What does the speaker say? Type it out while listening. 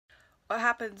what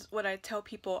happens when I tell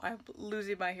people I'm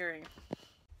losing my hearing.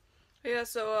 Yeah,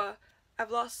 so,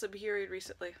 I've lost some hearing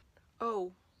recently.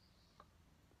 Oh.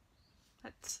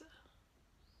 That's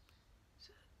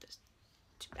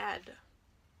too bad.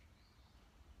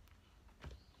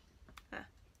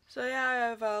 So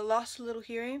yeah, I've lost a little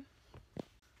hearing.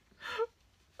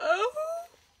 Oh,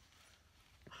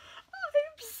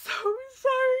 I'm so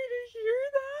sorry to hear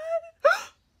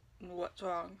that. What's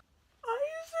wrong? I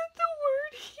said the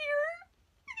word here,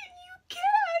 and you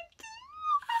can't.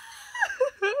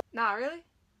 Nah, really?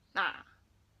 Nah.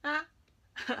 Nah.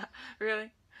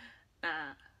 Really?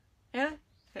 Nah. Really?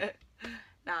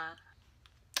 Nah.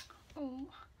 Oh.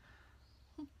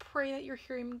 I'll pray that your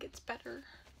hearing gets better.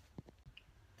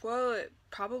 Well, it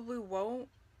probably won't,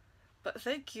 but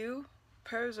thank you.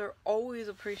 Prayers are always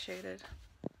appreciated.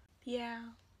 Yeah.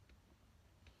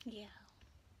 Yeah.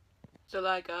 So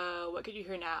like, what could you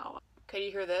hear now? Can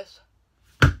you hear this?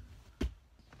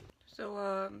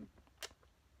 So,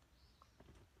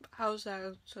 how's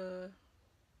that,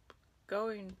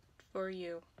 going for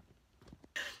you?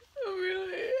 Oh,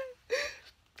 really?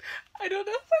 I don't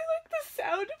know if I like the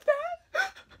sound of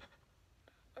that.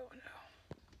 Oh, no.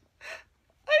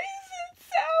 I said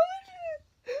sound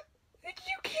that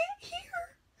you can't hear.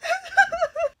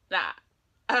 Nah.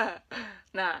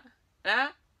 Nah. Nah?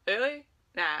 Really?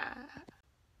 Nah.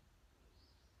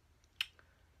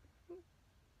 I'm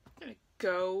gonna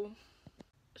go.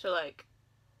 So like,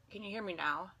 can you hear me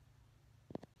now?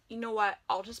 You know what?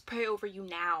 I'll just pray over you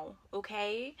now,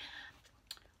 okay?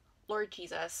 Lord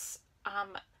Jesus,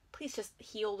 please just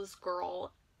heal this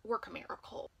girl. Work a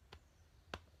miracle.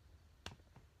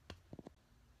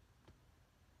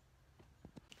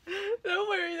 Don't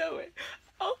worry, don't worry.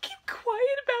 I'll keep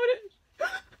quiet about it.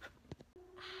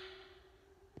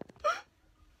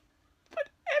 But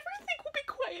everything will be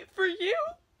quiet for you.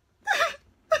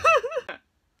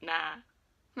 Nah.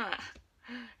 Nah.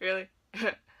 Really?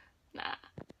 Nah.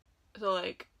 So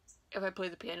like, if I play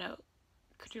the piano,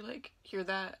 could you like hear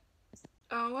that?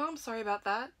 Oh, well, I'm sorry about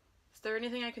that. Is there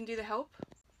anything I can do to help?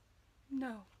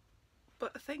 No.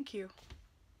 But thank you.